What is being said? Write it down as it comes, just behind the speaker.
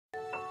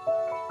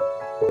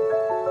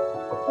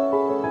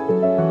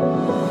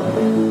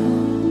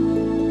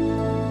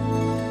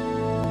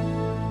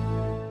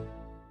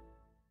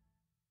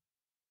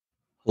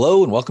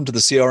Hello and welcome to the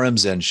CRM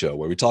Zen show,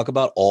 where we talk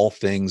about all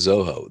things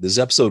Zoho. This is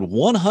episode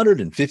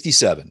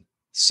 157,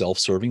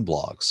 Self-Serving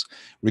Blogs,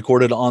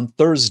 recorded on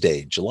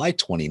Thursday, July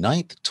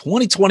 29th,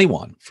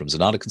 2021. From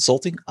Zenata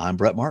Consulting, I'm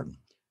Brett Martin.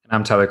 And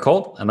I'm Tyler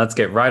Colt, and let's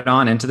get right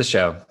on into the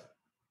show.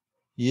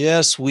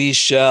 Yes, we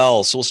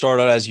shall. So we'll start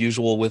out as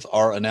usual with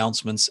our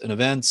announcements and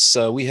events.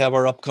 We have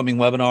our upcoming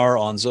webinar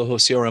on Zoho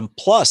CRM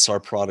Plus, our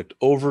product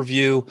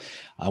overview.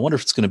 I wonder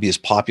if it's going to be as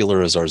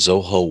popular as our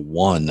Zoho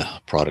One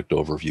product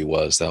overview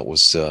was. That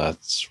was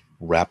it's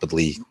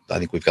rapidly, I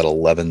think we've got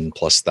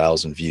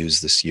 11,000+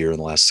 views this year in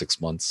the last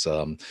 6 months.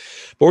 But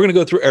we're going to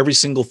go through every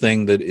single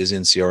thing that is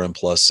in CRM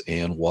Plus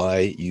and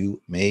why you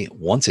may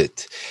want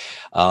it.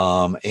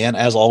 And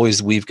as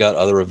always, we've got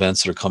other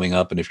events that are coming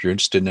up. And if you're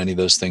interested in any of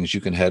those things,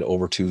 you can head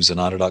over to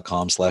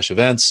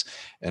zenata.com/events.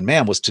 And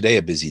man, was today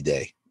a busy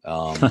day. We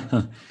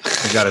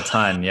got a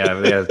ton. Yeah,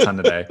 we had a ton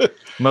today.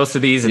 Most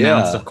of these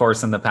announced, of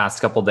course, in the past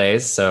couple of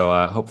days.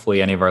 So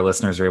hopefully any of our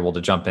listeners are able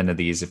to jump into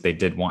these if they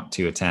did want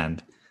to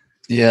attend.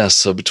 Yeah.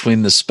 So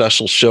between the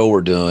special show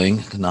we're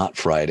doing, not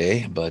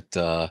Friday, but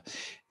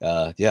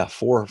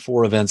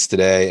four events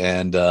today.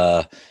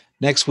 And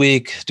next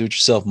week,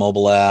 do-it-yourself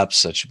mobile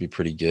apps. That should be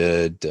pretty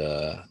good.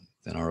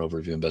 Then our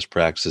overview and best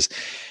practices.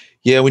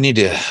 Yeah, we need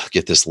to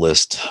get this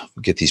list,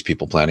 get these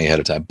people planning ahead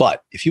of time.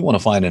 But if you want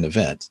to find an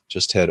event,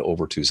 just head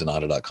over to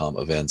zenata.com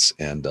events,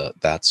 and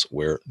that's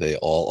where they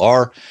all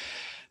are.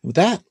 With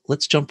that,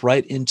 let's jump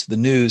right into the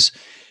news.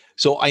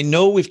 So I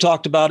know we've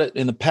talked about it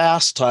in the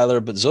past, Tyler,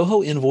 but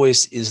Zoho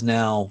Invoice is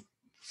now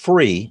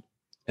free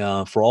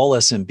for all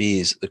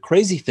SMBs. The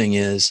crazy thing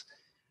is,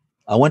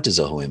 I went to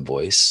Zoho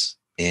Invoice,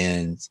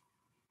 and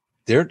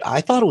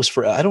I thought it was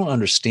free. I don't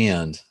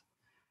understand.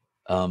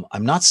 I'm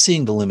not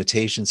seeing the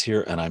limitations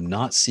here, and I'm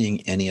not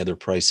seeing any other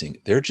pricing.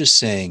 They're just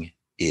saying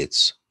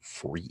it's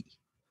free.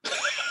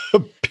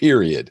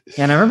 Period.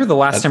 Yeah, and I remember the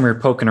last time we were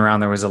poking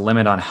around, there was a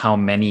limit on how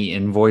many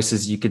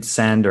invoices you could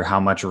send or how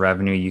much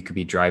revenue you could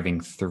be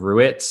driving through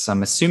it. So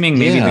I'm assuming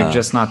maybe they're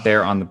just not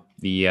there on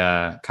the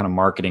kind of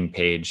marketing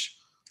page.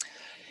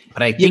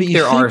 But I think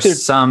there are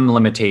some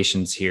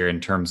limitations here in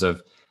terms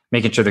of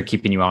making sure they're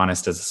keeping you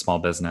honest as a small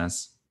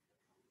business.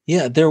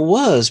 Yeah, there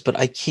was, but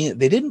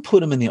they didn't put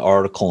them in the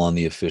article on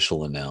the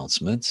official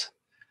announcement.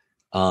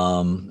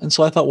 And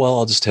so I thought, well,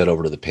 I'll just head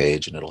over to the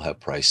page and it'll have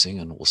pricing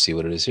and we'll see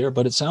what it is here.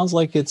 But it sounds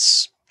like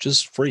it's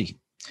just free.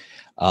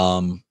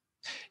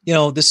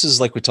 This is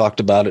like we talked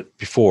about it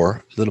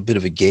before, a little bit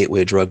of a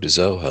gateway drug to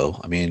Zoho.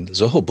 I mean,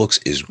 Zoho Books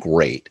is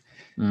great.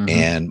 Mm-hmm.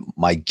 And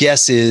my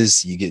guess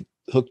is you get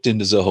hooked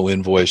into Zoho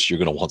Invoice, you're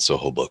going to want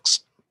Zoho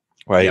Books,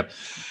 right? Yep.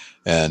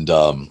 And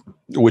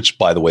which,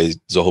 by the way,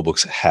 Zoho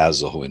Books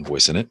has Zoho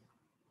Invoice in it.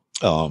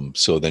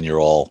 So then you're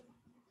all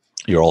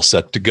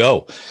set to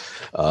go.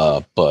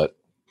 But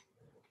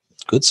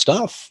good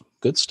stuff.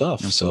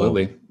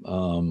 Absolutely.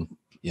 So,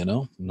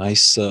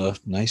 nice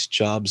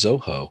job,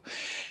 Zoho.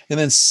 And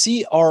then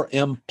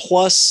CRM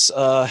Plus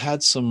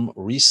had some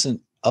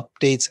recent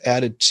updates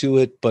added to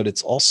it, but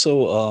it's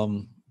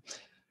also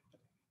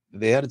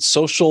they added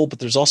social, but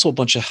there's also a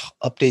bunch of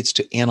updates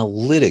to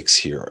analytics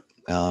here.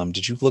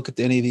 Did you look at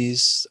any of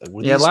these? A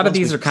lot of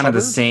these are kind of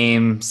the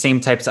same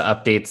types of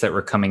updates that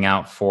were coming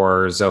out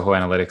for Zoho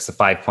Analytics, the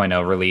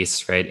 5.0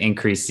 release, right?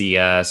 Increase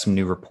the some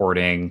new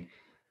reporting,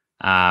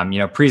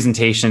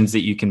 presentations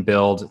that you can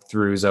build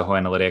through Zoho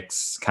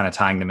Analytics, kind of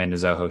tying them into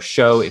Zoho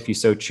Show if you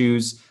so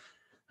choose.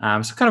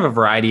 So kind of a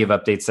variety of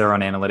updates there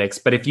on analytics.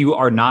 But if you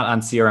are not on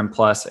CRM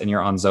Plus and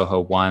you're on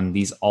Zoho One,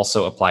 these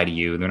also apply to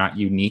you. They're not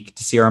unique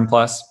to CRM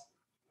Plus.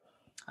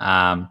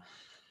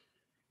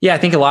 I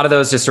think a lot of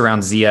those just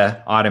around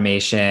Zia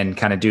automation,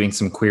 kind of doing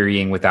some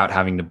querying without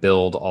having to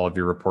build all of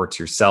your reports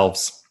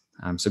yourselves.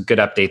 So good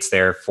updates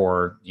there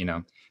for,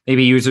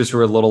 maybe users who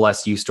are a little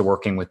less used to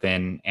working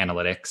within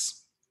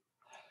analytics.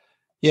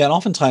 Yeah. And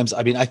oftentimes,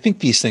 I think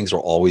these things are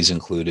always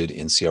included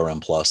in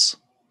CRM Plus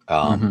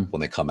when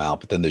they come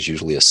out, but then there's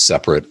usually a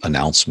separate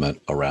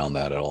announcement around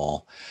that at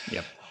all.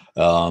 Yep.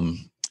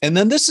 And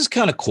then this is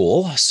kind of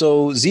cool.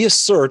 So Zia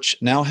Search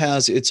now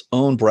has its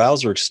own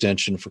browser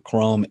extension for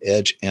Chrome,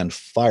 Edge, and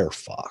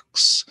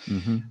Firefox.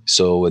 Mm-hmm.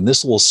 So, and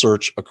this will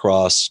search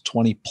across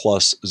 20+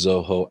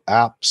 Zoho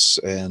apps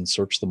and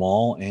search them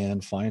all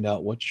and find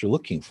out what you're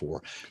looking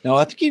for. Now,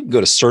 I think you can go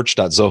to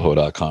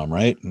search.zoho.com,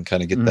 right? And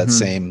kind of get that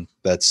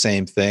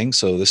same thing.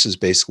 So this is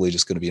basically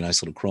just going to be a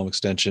nice little Chrome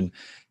extension.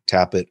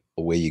 Tap it,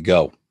 away you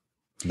go.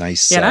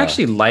 Nice. Yeah, and I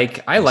actually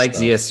like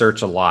Zia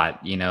Search a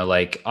lot.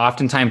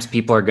 Oftentimes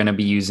people are going to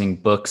be using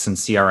books and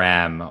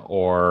CRM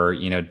or,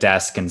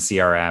 desk and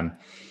CRM,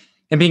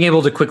 and being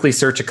able to quickly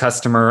search a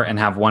customer and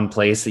have one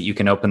place that you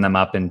can open them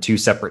up in two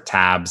separate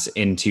tabs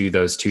into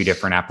those two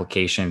different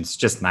applications.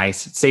 Just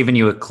nice. It's saving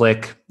you a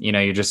click.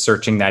 You're just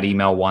searching that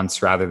email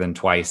once rather than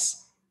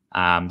twice.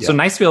 So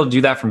nice to be able to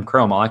do that from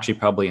Chrome. I'll actually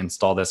probably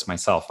install this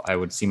myself. I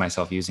would see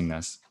myself using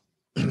this.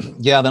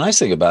 Yeah, the nice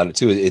thing about it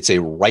too, it's a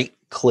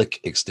right-click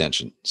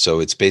extension.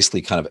 So it's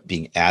basically kind of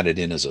being added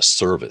in as a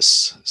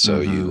service. So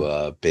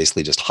you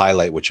basically just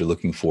highlight what you're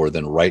looking for,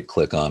 then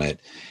right-click on it,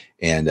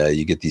 and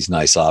you get these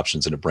nice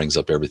options, and it brings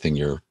up everything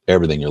you're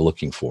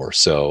looking for.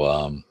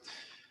 So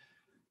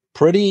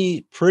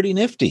pretty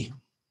nifty.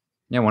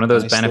 Yeah, one of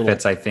those Nice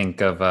benefits I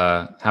think of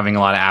having a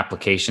lot of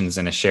applications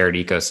in a shared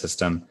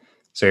ecosystem,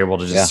 so you're able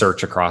to just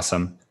search across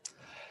them.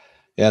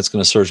 Yeah, it's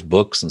going to search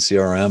books and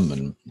CRM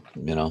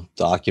and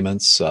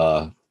documents.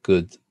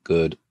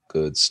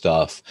 Good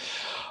stuff.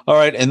 All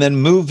right, and then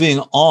moving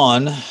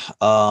on,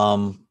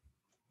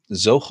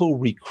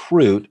 Zoho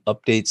Recruit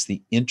updates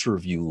the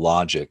interview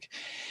logic.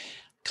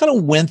 Kind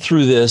of went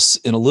through this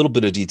in a little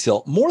bit of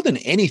detail. More than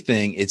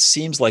anything, it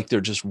seems like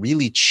they're just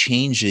really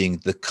changing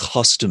the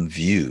custom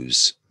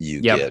views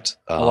you get.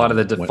 A lot of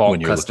the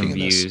default custom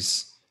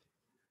views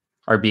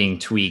are being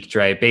tweaked,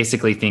 right?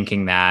 Basically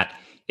thinking that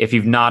if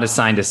you've not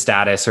assigned a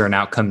status or an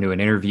outcome to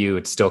an interview,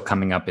 it's still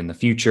coming up in the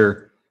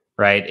future,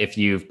 right? If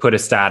you've put a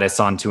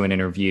status onto an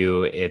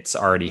interview, it's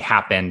already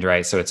happened,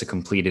 right? So it's a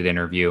completed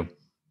interview.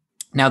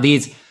 Now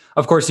these,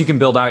 of course, you can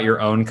build out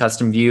your own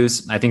custom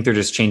views. I think they're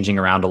just changing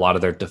around a lot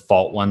of their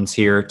default ones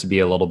here to be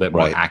a little bit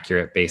more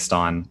accurate based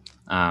on,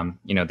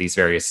 these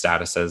various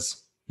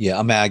statuses.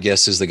 Yeah, my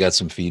guess is they got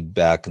some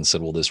feedback and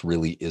said, well, this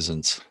really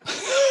isn't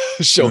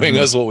showing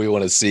us what we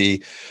want to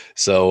see.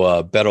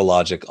 So better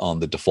logic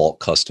on the default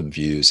custom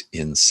views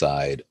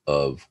inside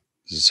of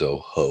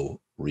Zoho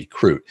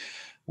Recruit.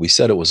 We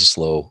said it was a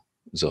slow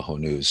Zoho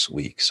News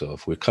week. So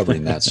if we're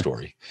covering that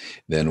story,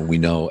 then we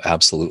know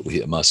absolutely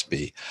it must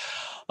be.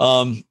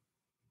 And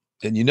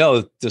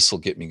this will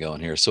get me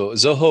going here. So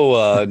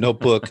Zoho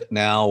Notebook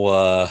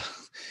now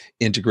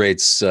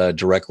integrates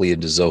directly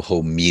into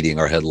Zoho Meeting.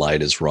 Our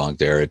headline is wrong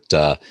there.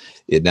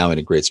 It now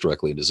integrates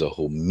directly into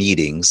Zoho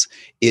Meetings.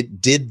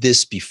 It did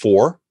this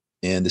before,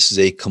 and this is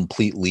a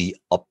completely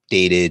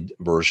updated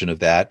version of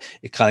that.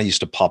 It kind of used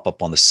to pop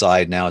up on the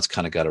side. Now it's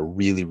kind of got a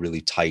really, really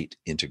tight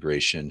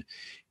integration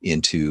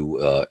into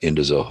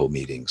Zoho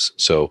Meetings.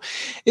 So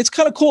it's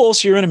kind of cool.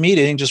 So you're in a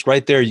meeting, just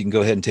right there, you can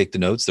go ahead and take the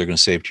notes. They're going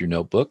to save to your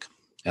notebook.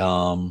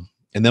 And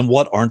then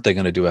what aren't they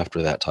going to do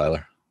after that,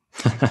 Tyler?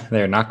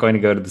 They're not going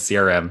to go to the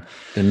CRM.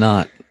 They're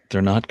not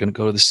going to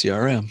go to the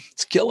CRM.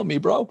 It's killing me,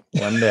 bro.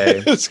 One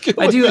day.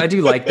 I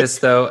do like this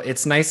though.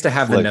 It's nice to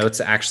have the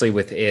notes actually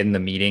within the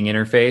meeting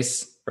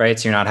interface, right?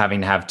 So you're not having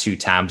to have two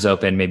tabs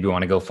open. Maybe you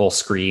want to go full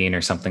screen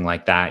or something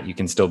like that. You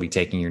can still be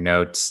taking your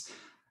notes.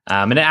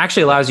 And it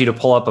actually allows you to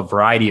pull up a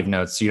variety of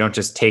notes. So you don't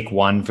just take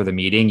one for the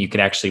meeting. You can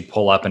actually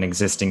pull up an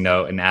existing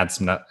note and add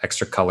some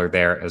extra color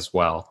there as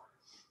well.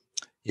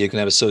 You can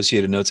have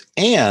associated notes,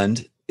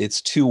 and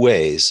it's two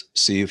ways.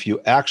 So if you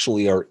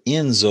actually are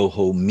in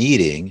Zoho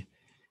Meeting,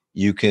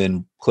 you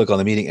can click on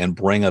the meeting and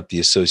bring up the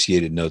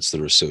associated notes that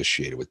are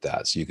associated with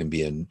that. So you can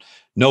be in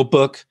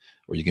Notebook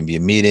or you can be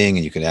in Meeting,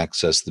 and you can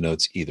access the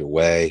notes either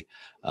way.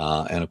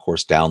 And of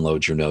course,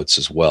 download your notes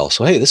as well.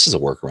 So, hey, this is a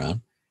workaround.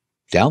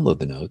 Download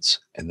the notes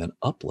and then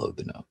upload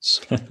the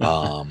notes.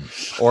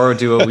 Or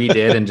do what we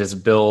did and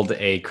just build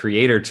a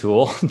creator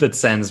tool that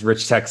sends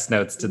rich text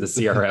notes to the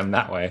CRM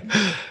that way.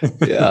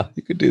 Yeah,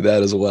 you could do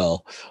that as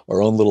well.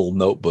 Our own little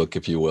notebook,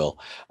 if you will.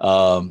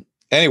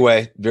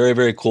 Anyway, very,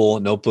 very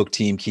cool. Notebook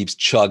team keeps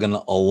chugging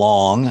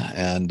along,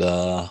 and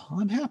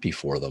I'm happy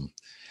for them.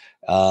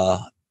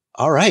 All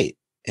right.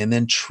 And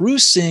then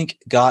TrueSync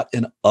got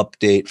an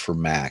update for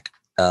Mac.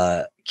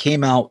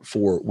 Came out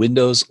for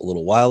Windows a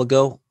little while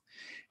ago,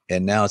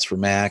 and now it's for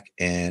Mac,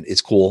 and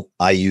it's cool.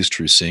 I use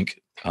TrueSync.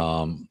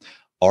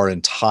 Our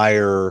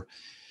entire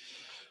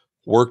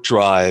work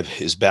drive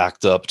is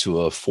backed up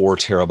to a 4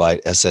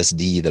 terabyte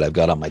SSD that I've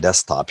got on my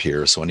desktop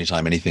here. So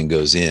anytime anything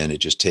goes in, it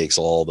just takes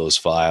all those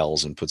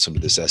files and puts them to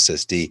this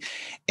SSD.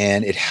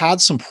 And it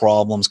had some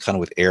problems kind of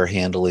with air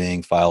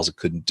handling, files it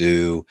couldn't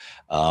do.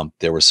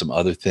 There were some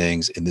other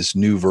things, and this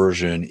new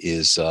version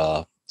is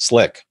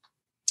slick.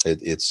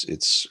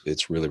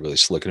 It's really, really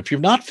slick. And if you're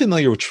not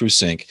familiar with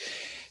TrueSync,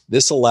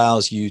 this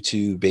allows you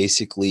to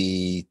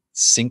basically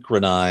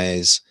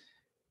synchronize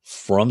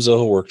from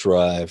Zoho Work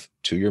Drive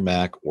to your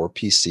Mac or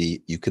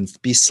PC. You can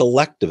be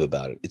selective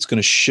about it. It's going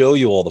to show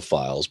you all the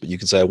files, but you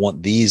can say, I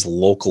want these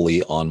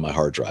locally on my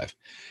hard drive,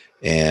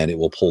 and it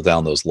will pull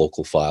down those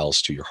local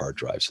files to your hard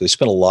drive. So they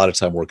spent a lot of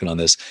time working on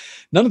this.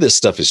 None of this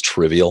stuff is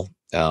trivial.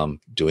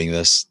 Doing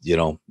this,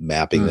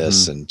 mapping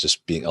this and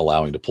just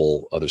allowing to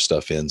pull other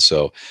stuff in.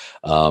 So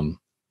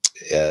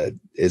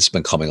it's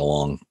been coming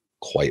along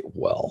quite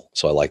well.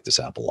 So I like this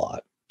app a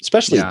lot.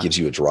 Especially it gives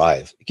you a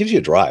drive. It gives you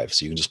a drive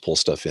so you can just pull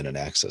stuff in and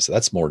access it.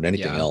 That's more than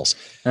anything else.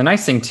 The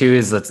nice thing too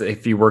is that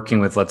if you're working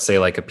with, let's say,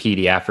 like a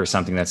PDF or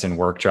something that's in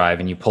Work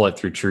Drive and you pull it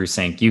through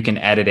TrueSync, you can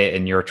edit it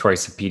in your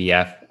choice of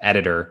PDF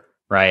editor,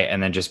 right?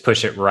 And then just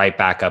push it right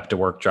back up to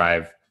Work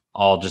Drive,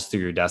 all just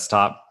through your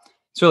desktop.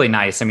 It's really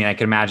nice. I mean, I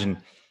can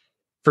imagine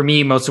for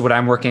me, most of what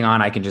I'm working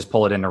on, I can just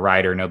pull it into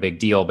Writer, no big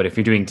deal. But if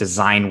you're doing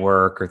design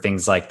work or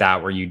things like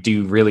that, where you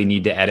do really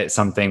need to edit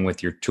something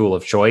with your tool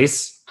of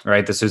choice,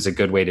 right? This is a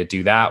good way to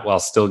do that while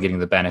still getting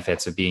the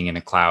benefits of being in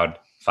a cloud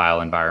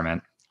file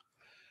environment.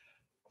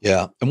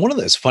 Yeah. And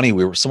it's funny,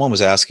 someone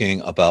was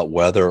asking about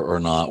whether or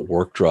not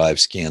Work Drive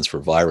scans for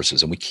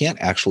viruses, and we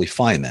can't actually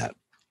find that.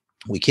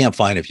 We can't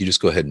find it if you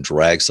just go ahead and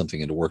drag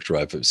something into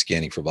WorkDrive for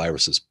scanning for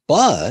viruses.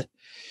 But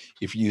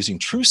if you're using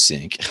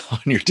TrueSync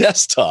on your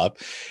desktop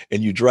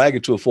and you drag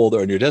it to a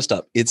folder on your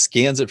desktop, it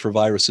scans it for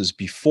viruses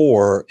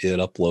before it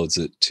uploads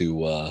it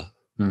to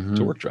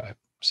WorkDrive.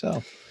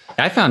 So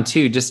I found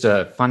too, just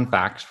a fun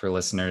fact for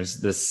listeners,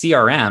 the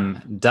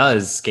CRM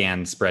does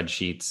scan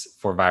spreadsheets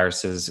for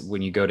viruses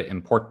when you go to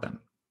import them.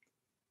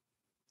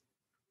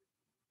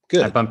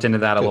 Good. I bumped into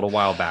that a little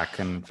while back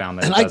and found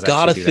that. And it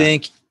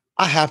does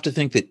I have to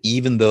think that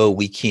even though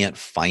we can't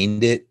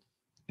find it,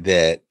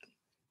 that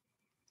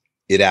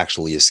it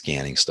actually is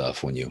scanning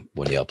stuff when you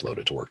upload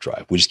it to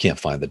WorkDrive. We just can't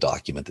find the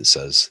document that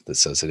says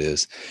it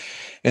is.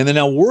 And then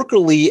now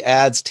Workerly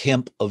adds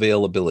temp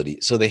availability.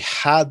 So they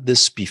had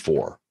this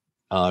before.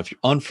 If you're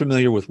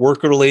unfamiliar with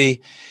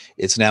Workerly,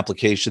 it's an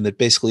application that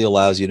basically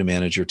allows you to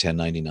manage your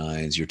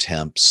 1099s, your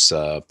temps,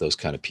 those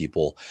kind of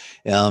people.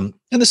 And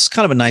this is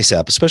kind of a nice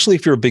app, especially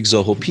if you're a big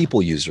Zoho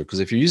People user, because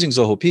if you're using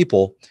Zoho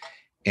People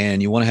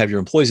and you want to have your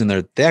employees in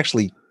there,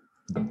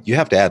 you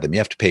have to add them. You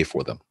have to pay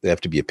for them. They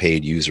have to be a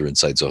paid user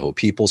inside Zoho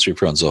People. So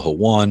if you're on Zoho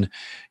One,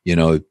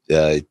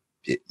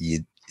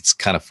 it's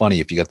kind of funny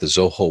if you got the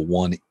Zoho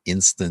One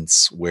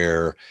instance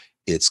where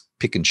it's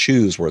pick and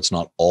choose, where it's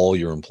not all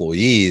your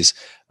employees.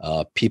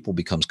 People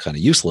becomes kind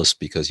of useless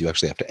because you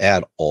actually have to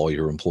add all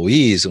your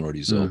employees in order to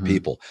use Zoho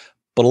People.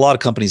 But a lot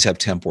of companies have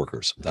temp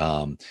workers,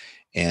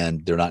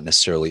 and they're not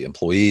necessarily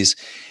employees.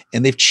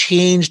 And they've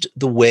changed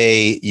the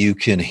way you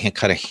can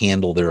kind of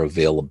handle their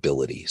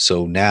availability.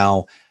 So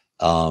now,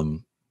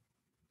 apart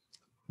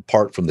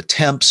from the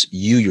temps,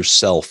 you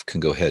yourself can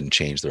go ahead and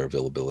change their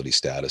availability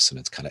status, and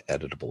it's kind of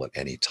editable at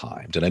any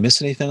time. Did I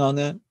miss anything on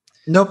that?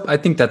 Nope. I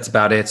think that's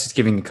about it. It's just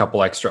giving a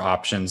couple extra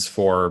options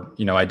for,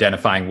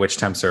 identifying which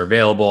temps are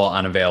available,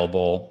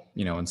 unavailable,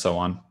 and so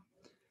on.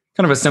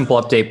 Kind of a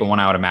simple update, but one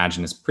I would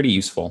imagine is pretty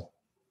useful.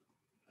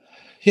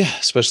 Yeah,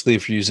 especially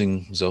if you're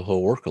using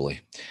Zoho Workerly.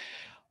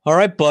 All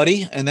right,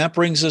 buddy. And that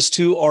brings us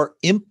to our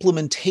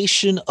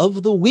implementation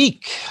of the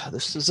week.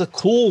 This is a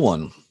cool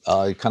one.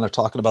 Kind of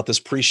talking about this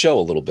pre-show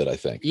a little bit, I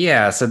think.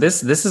 Yeah. So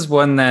this is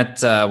one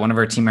that one of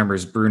our team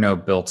members, Bruno,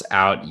 built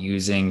out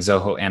using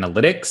Zoho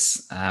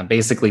Analytics,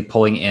 basically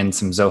pulling in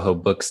some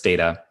Zoho Books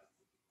data.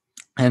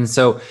 And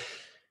so,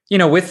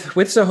 with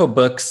Zoho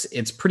Books,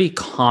 it's pretty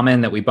common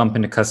that we bump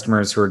into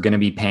customers who are going to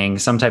be paying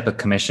some type of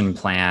commission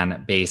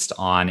plan based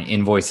on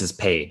invoices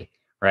paid,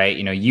 right?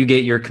 You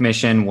get your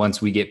commission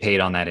once we get paid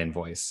on that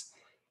invoice.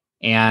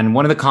 And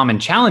one of the common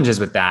challenges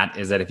with that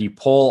is that if you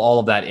pull all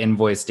of that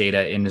invoice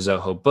data into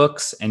Zoho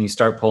Books and you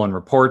start pulling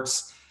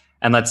reports,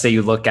 and let's say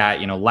you look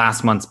at,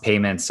 last month's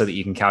payments so that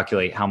you can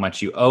calculate how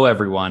much you owe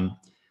everyone.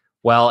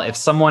 Well, if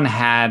someone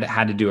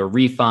had to do a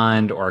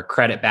refund or a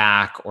credit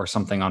back or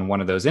something on one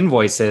of those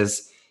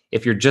invoices,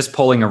 if you're just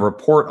pulling a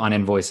report on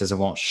invoices, it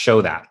won't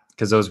show that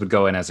because those would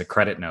go in as a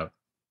credit note.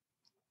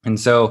 And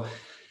so,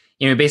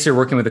 basically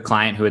working with a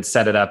client who had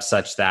set it up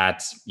such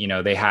that,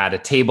 they had a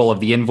table of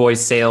the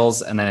invoice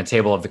sales and then a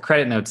table of the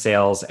credit note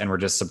sales, and we're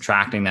just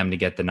subtracting them to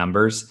get the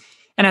numbers.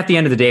 And at the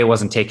end of the day, it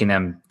wasn't taking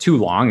them too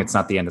long. It's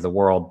not the end of the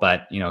world,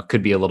 but, it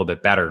could be a little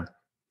bit better.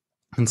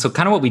 And so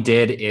kind of what we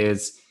did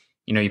is,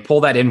 you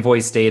pull that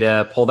invoice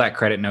data, pull that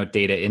credit note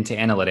data into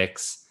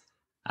analytics.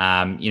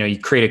 You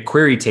create a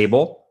query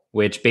table,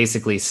 which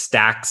basically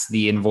stacks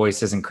the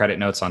invoices and credit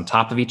notes on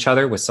top of each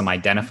other with some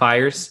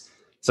identifiers,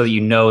 so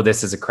that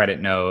this is a credit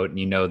note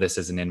and this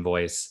is an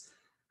invoice.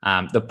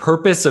 The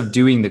purpose of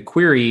doing the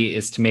query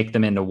is to make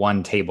them into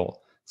one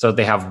table. So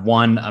they have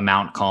one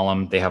amount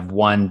column, they have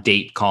one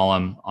date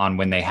column on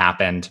when they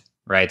happened,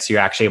 right? So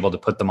you're actually able to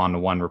put them onto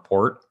one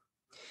report.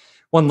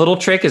 One little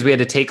trick is we had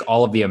to take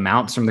all of the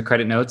amounts from the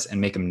credit notes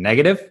and make them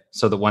negative,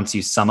 so that once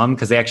you sum them,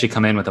 because they actually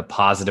come in with a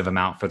positive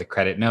amount for the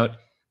credit note,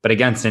 but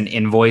against an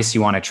invoice,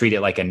 you want to treat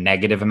it like a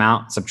negative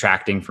amount,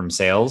 subtracting from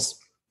sales.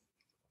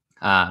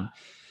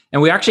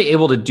 And we're actually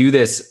able to do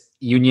this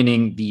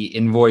unioning the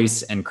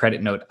invoice and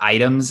credit note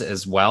items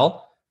as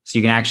well. So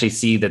you can actually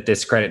see that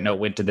this credit note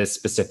went to this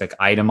specific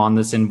item on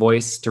this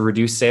invoice to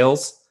reduce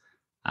sales.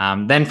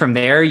 Then from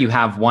there, you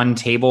have one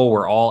table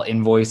where all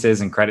invoices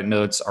and credit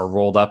notes are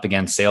rolled up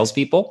against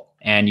salespeople.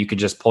 And you could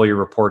just pull your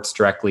reports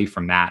directly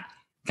from that,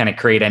 kind of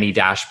create any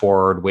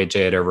dashboard,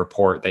 widget, or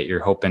report that you're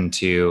hoping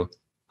to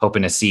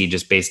see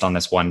just based on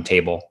this one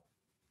table.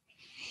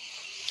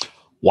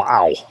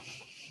 Wow.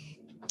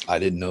 I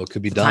didn't know it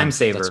could be done. Time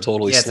saver. That's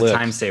totally slick. It's a slick.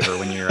 time saver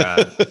when you're,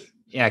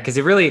 because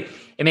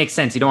it makes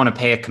sense. You don't want to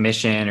pay a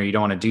commission or you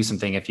don't want to do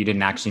something if you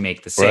didn't actually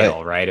make the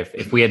sale, right?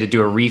 If we had to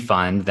do a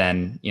refund,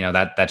 then,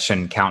 that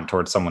shouldn't count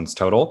towards someone's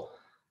total.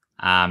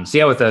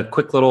 So with a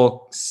quick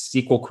little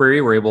SQL query,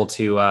 we're able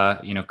to,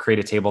 create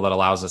a table that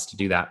allows us to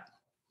do that.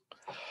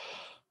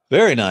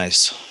 Very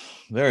nice.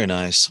 Very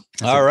nice.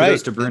 So all right.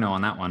 Kudos to Bruno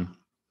on that one.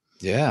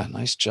 Yeah,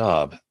 nice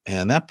job.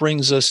 And that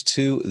brings us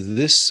to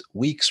this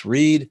week's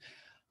read.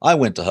 I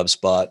went to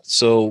HubSpot.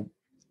 So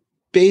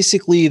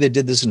basically they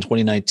did this in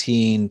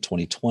 2019,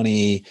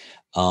 2020.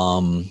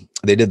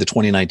 They did the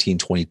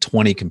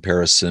 2019-2020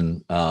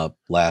 comparison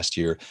last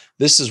year.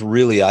 This is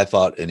really, I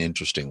thought, an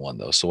interesting one,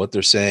 though. So what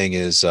they're saying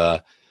is,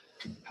 how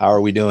are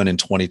we doing in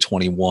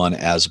 2021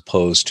 as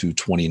opposed to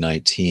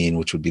 2019,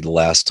 which would be the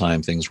last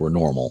time things were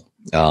normal?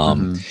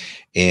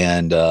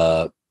 And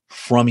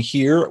from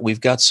here,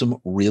 we've got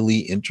some really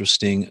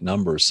interesting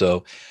numbers.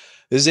 So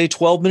this is a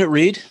 12-minute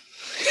read,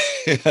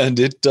 and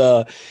it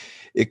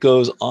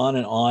goes on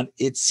and on.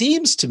 It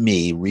seems to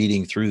me,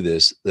 reading through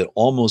this, that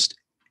almost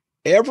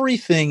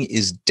everything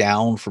is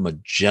down from a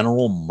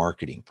general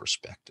marketing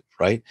perspective,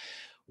 right?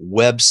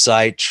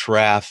 Website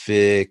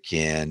traffic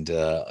and,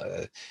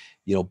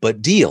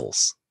 but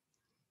deals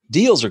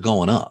are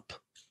going up,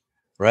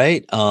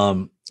 right?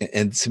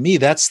 And to me,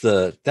 that's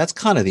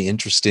kind of the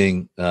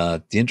interesting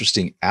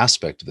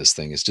aspect of this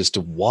thing, is just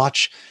to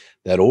watch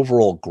that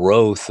overall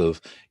growth of,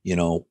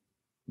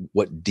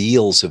 what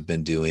deals have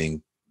been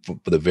doing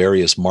for the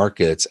various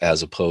markets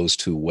as opposed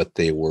to what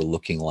they were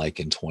looking like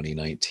in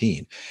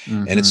 2019.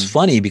 And it's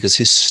funny because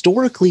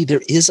historically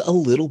there is a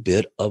little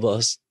bit of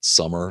a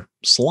summer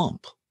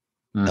slump.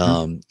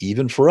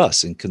 Even for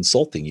us in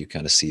consulting, you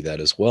kind of see that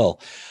as well.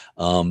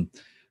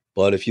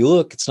 But if you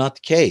look, it's not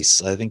the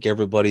case. I think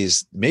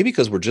everybody's, maybe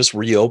because we're just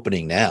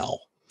reopening now,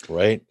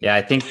 right? Yeah,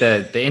 I think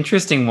the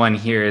interesting one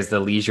here is the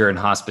leisure and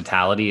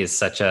hospitality is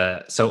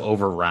so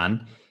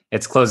overrun.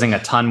 It's closing a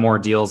ton more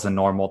deals than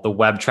normal. The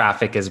web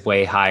traffic is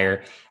way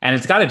higher. And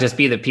it's got to just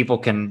be that people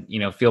can,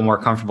 feel more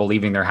comfortable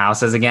leaving their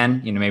houses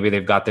again. Maybe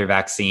they've got their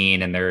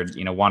vaccine and they're,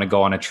 want to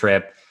go on a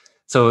trip.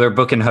 So they're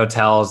booking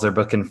hotels, they're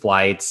booking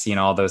flights,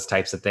 all those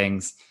types of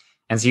things.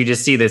 And so you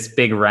just see this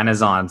big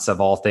renaissance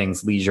of all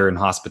things leisure and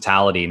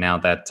hospitality now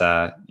that,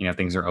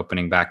 things are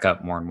opening back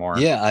up more and more.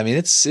 Yeah. I mean,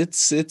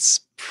 it's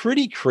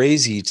pretty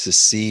crazy to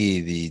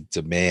see the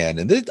demand,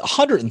 and there's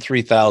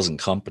 103,000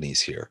 companies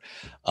here.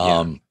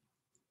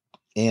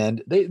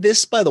 And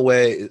this, by the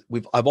way,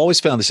 I've always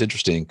found this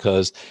interesting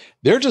because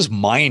they're just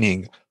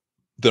mining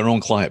their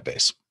own client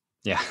base.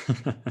 Yeah.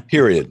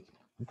 Period.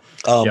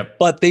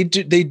 But they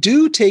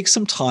do take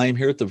some time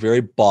here at the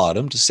very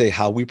bottom to say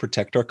how we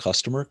protect our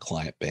customer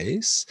client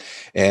base.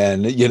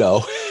 And,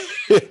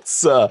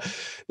 it's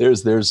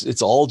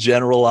it's all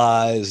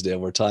generalized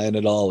and we're tying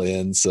it all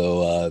in.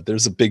 So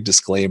there's a big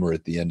disclaimer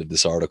at the end of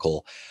this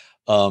article.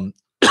 But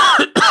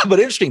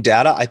interesting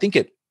data. I think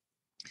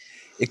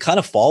it kind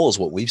of follows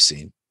what we've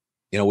seen,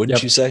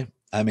 wouldn't you say?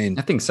 I mean,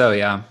 I think so.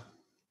 Yeah.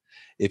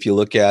 If you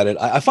look at it,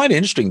 I find it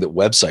interesting that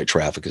website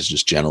traffic is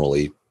just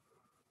generally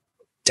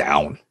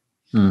down.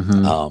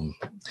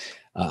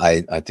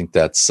 I think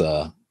that's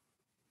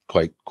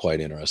quite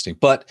interesting,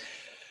 but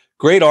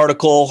great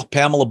article.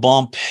 Pamela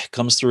Bump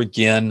comes through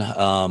again. I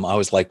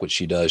always like what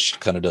she does. She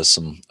kind of does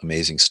some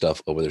amazing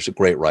stuff over there. She's a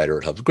great writer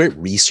at Hub, a great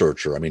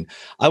researcher. I mean,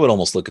 I would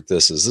almost look at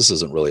this as this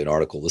isn't really an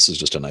article. This is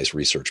just a nice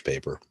research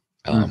paper.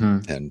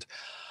 And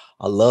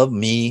I love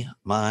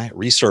my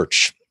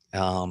research.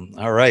 All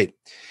right.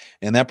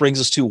 And that brings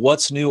us to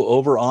what's new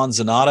over on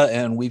Zenata.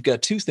 And we've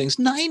got two things.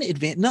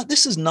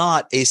 This is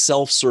not a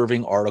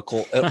self-serving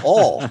article at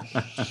all.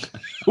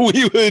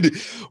 we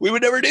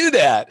would never do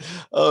that.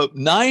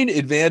 9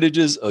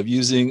 advantages of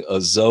using a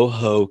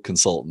Zoho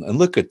consultant. And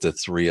look at the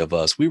three of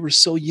us. We were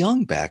so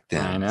young back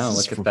then. I know.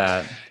 Look at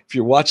that. If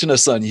you're watching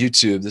us on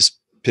YouTube, this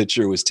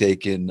picture was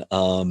taken.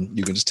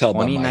 You can just tell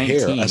by my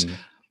hair.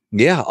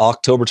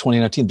 October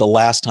 2019, the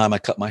last time I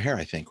cut my hair,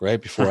 I think, right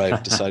before I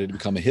decided to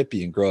become a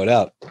hippie and grow it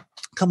out.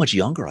 Look how much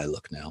younger I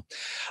look now.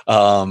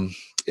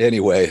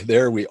 Anyway,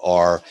 there we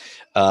are.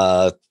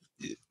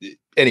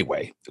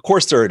 Anyway, of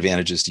course, there are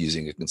advantages to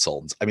using a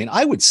consultant. I mean,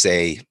 I would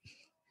say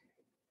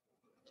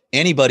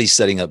anybody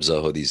setting up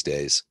Zoho these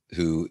days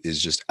who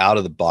is just out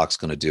of the box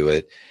going to do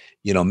it,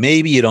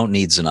 maybe you don't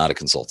need Zenata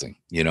consulting.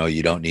 You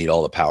don't need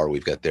all the power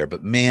we've got there.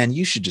 But man,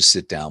 you should just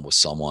sit down with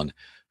someone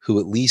who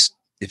at least,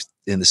 if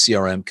in the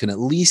CRM, can at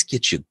least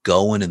get you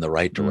going in the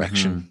right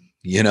direction.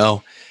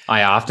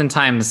 I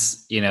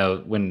oftentimes,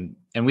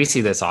 and we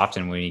see this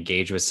often when we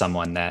engage with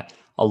someone, that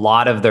a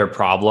lot of their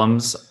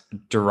problems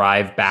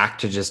derive back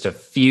to just a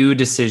few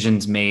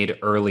decisions made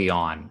early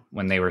on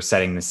when they were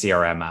setting the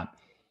CRM up.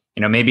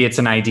 Maybe it's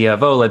an idea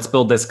of, let's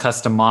build this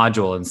custom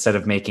module instead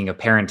of making a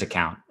parent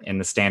account in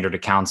the standard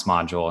accounts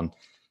module. And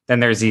then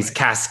there's these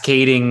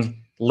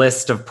cascading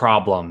list of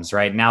problems,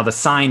 right? Now the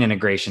sign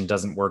integration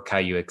doesn't work how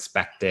you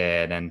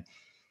expected. And,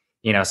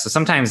 so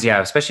sometimes,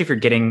 especially if you're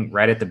getting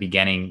right at the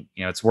beginning,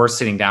 it's worth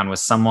sitting down with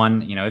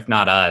someone, if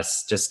not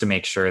us, just to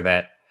make sure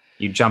that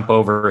you jump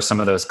over some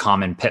of those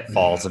common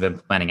pitfalls of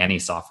implementing any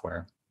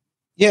software.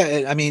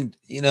 Yeah. I mean,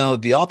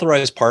 the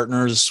authorized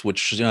partners,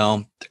 which,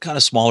 they're kind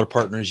of smaller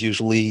partners,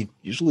 usually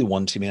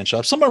 1-2-man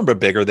shops. Some of them are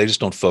bigger. They just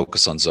don't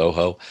focus on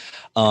Zoho.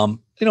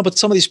 But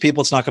some of these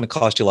people, it's not going to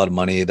cost you a lot of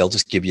money. They'll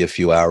just give you a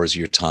few hours of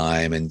your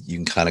time and you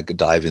can kind of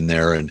dive in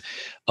there and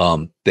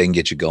they can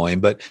get you going.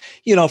 But,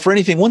 for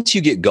anything, once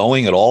you get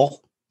going at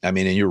all, I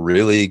mean, and you're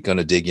really going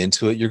to dig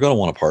into it, you're going to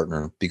want to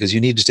partner because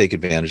you need to take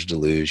advantage of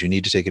Deluge. You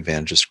need to take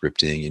advantage of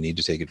scripting. You need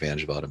to take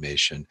advantage of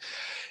automation.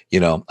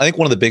 I think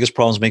one of the biggest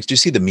problems do you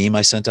see the meme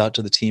I sent out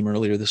to the team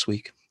earlier this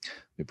week?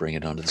 Let me bring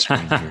it onto the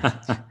screen here.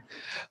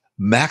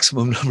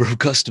 Maximum number of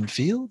custom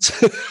fields.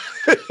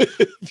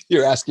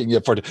 You're asking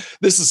for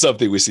this is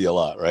something we see a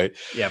lot, right?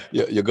 Yep.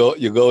 You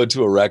go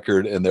into a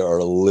record and there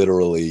are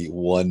literally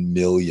 1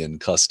 million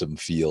custom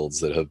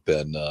fields that have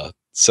been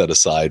set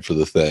aside for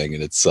the thing,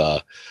 and it's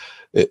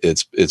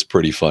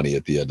pretty funny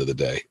at the end of the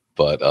day.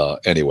 But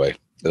anyway,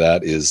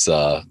 that is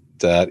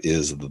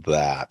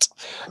that.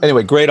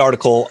 Anyway, great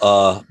article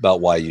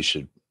about why you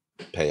should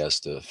pay us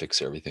to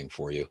fix everything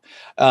for you.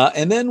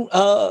 And then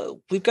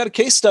we've got a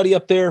case study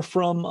up there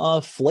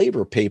from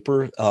Flavor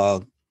Paper.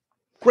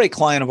 Great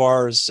client of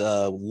ours.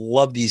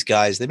 Love these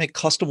guys. They make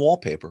custom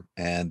wallpaper,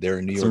 and they're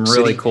in New York City. Some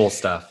really cool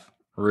stuff.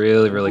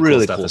 Really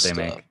cool stuff that they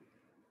make.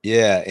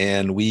 Yeah,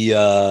 and we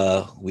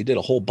did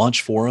a whole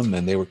bunch for them,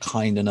 and they were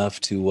kind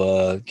enough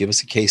to give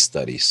us a case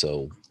study.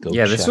 So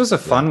this was a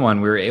fun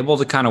one. We were able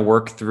to kind of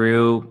work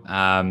through,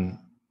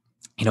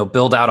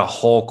 build out a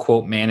whole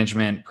quote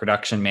management,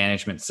 production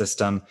management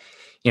system.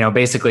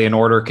 Basically an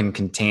order can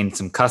contain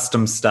some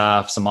custom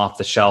stuff, some off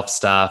the shelf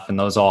stuff, and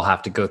those all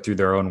have to go through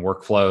their own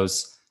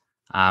workflows.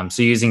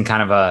 So using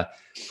kind of a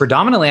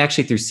predominantly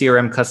actually through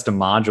CRM custom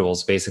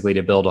modules, basically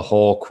to build a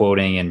whole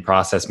quoting and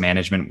process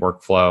management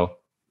workflow.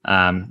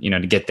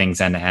 To get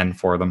things end to end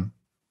for them.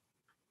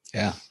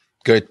 Yeah,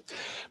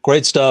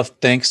 great stuff.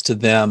 Thanks to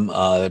them.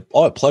 A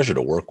pleasure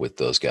to work with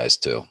those guys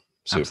too.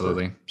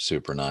 Absolutely.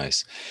 Super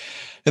nice.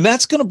 And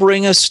that's going to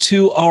bring us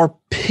to our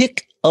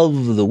pick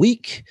of the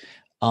week.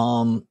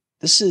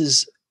 This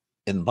is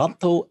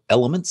Envato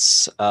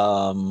Elements.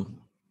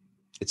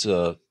 It's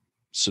a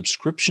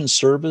subscription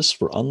service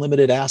for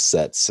unlimited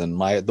assets. And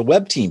the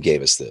web team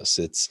gave us this.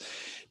 It's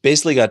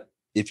basically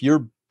if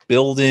you're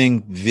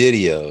building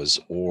videos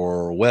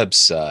or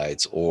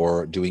websites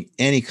or doing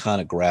any kind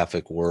of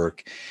graphic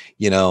work,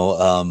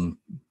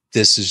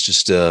 this is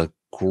just a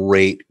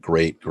great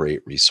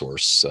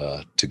resource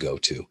to go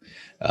to.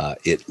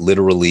 It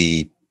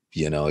literally,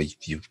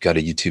 you've got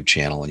a YouTube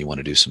channel and you want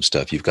to do some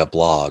stuff. You've got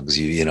blogs,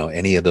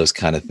 any of those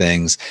kind of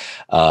things.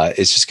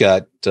 It's just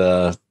got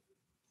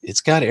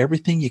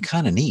everything you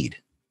kind of need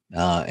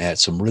at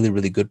some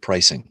really good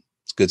pricing.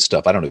 It's good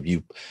stuff. I don't know if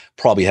you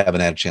probably haven't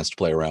had a chance to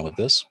play around with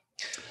this.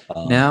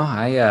 No,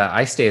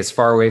 I stay as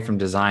far away from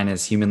design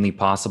as humanly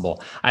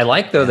possible. I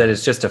like though that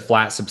it's just a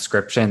flat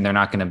subscription. They're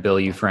not going to bill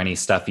you for any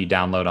stuff you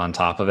download on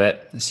top of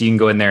it. So you can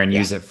go in there and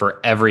use it for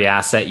every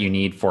asset you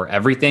need for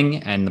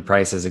everything, and the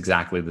price is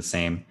exactly the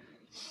same.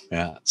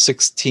 Yeah,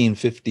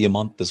 $16.50 a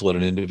month is what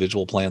an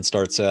individual plan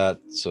starts at.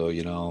 So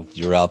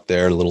you're out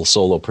there, a little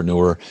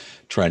solopreneur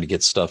trying to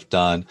get stuff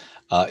done.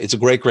 It's a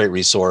great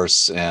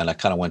resource, and I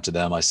kind of went to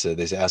them.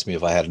 They asked me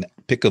if I had a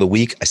pick of the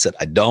week. I said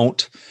I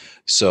don't.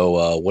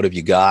 So what have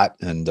you got?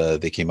 And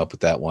they came up with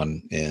that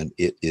one, and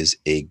it is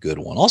a good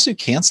one. Also,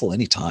 cancel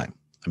anytime.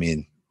 I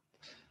mean,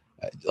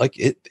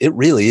 it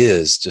really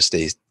is just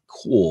a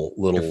cool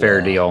little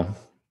fair deal.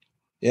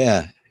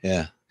 Yeah.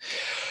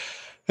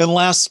 And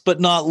last but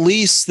not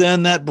least,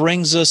 then that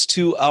brings us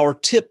to our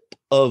tip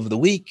of the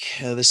week.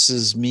 This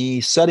is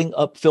me setting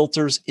up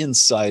filters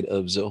inside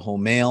of Zoho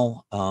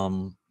Mail.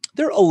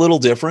 They're a little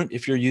different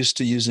if you're used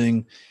to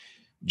using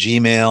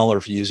Gmail or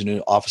if you're using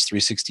Office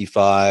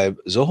 365.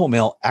 Zoho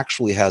Mail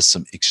actually has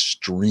some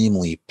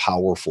extremely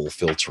powerful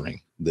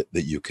filtering that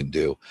you can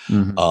do.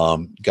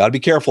 Mm-hmm. Got to be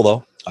careful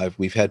though.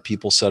 We've had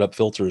people set up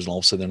filters and all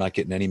of a sudden they're not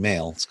getting any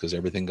mail. It's because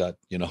everything got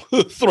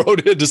thrown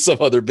into some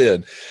other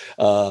bin.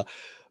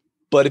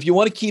 But if you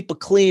want to keep a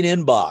clean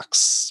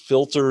inbox,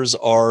 filters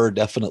are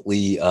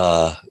definitely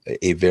a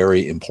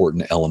very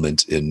important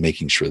element in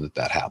making sure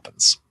that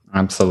happens.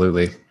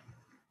 Absolutely.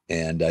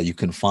 And you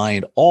can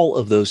find all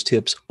of those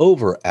tips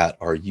over at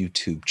our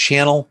YouTube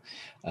channel.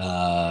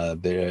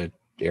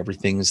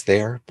 Everything's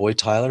there. Boy,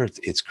 Tyler,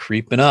 it's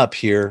creeping up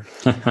here.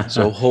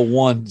 Zoho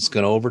 1 is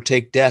going to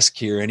overtake Desk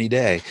here any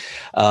day.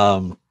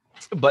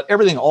 But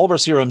everything, all of our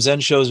CRM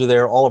Zen shows are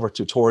there, all of our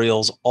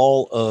tutorials,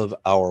 all of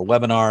our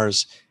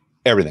webinars,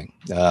 everything.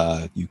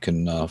 You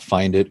can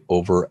find it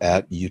over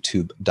at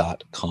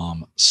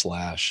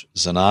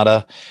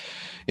youtube.com/Zenata.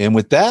 And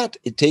with that,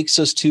 it takes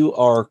us to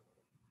our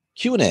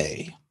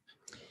Q&A.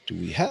 Do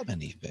we have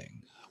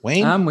anything,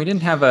 Wayne? We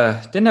didn't have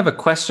a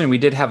question. We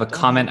did have a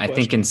comment, I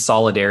think, in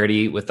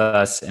solidarity with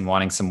us and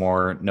wanting some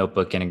more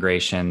notebook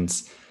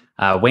integrations.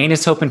 Wayne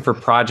is hoping for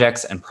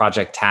projects and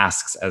project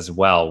tasks as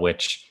well,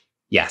 which,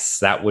 yes,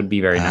 that would be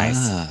very nice.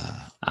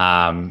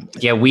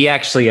 We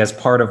actually, as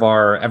part of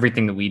our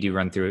everything that we do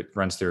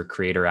runs through a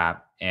Creator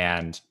app,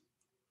 and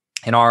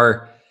in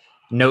our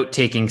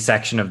note-taking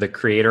section of the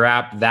Creator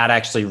app, that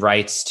actually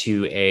writes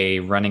to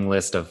a running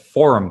list of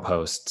forum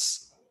posts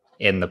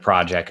in the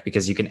project,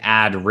 because you can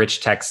add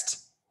rich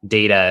text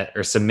data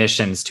or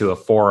submissions to a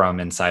forum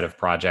inside of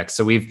projects.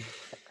 So we've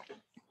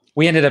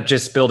We ended up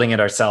just building it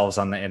ourselves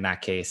in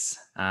that case.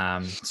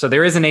 So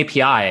there is an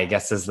API, I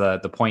guess, is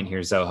the point here,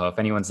 Zoho. If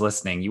anyone's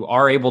listening, you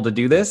are able to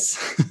do this.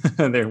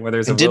 Where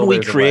there's and didn't we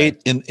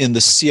create in the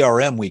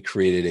CRM? We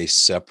created a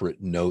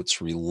separate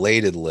notes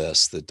related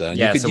list that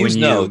you could use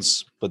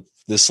notes, but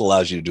this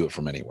allows you to do it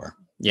from anywhere.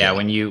 Yeah,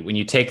 when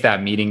you take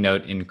that meeting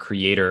note in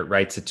Creator, it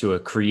writes it to a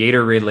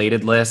creator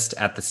related list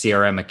at the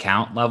CRM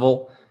account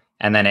level,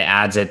 and then it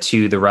adds it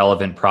to the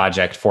relevant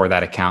project for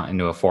that account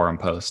into a forum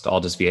post,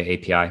 all just via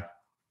API.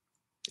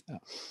 Yeah.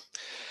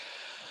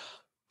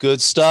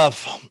 Good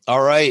stuff.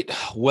 All right.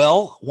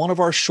 Well, one of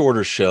our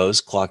shorter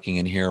shows, clocking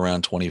in here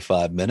around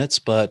 25 minutes,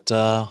 but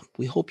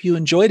we hope you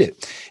enjoyed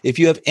it. If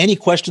you have any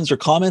questions or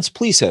comments,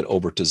 please head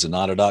over to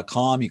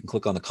Zenata.com. You can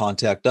click on the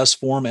Contact Us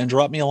form and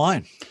drop me a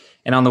line.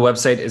 And on the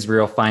website is where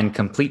you'll find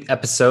complete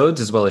episodes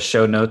as well as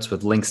show notes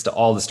with links to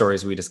all the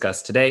stories we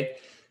discussed today.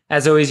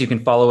 As always, you can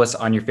follow us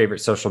on your favorite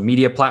social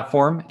media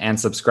platform and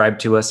subscribe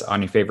to us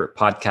on your favorite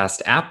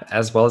podcast app,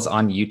 as well as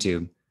on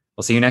YouTube.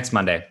 We'll see you next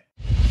Monday.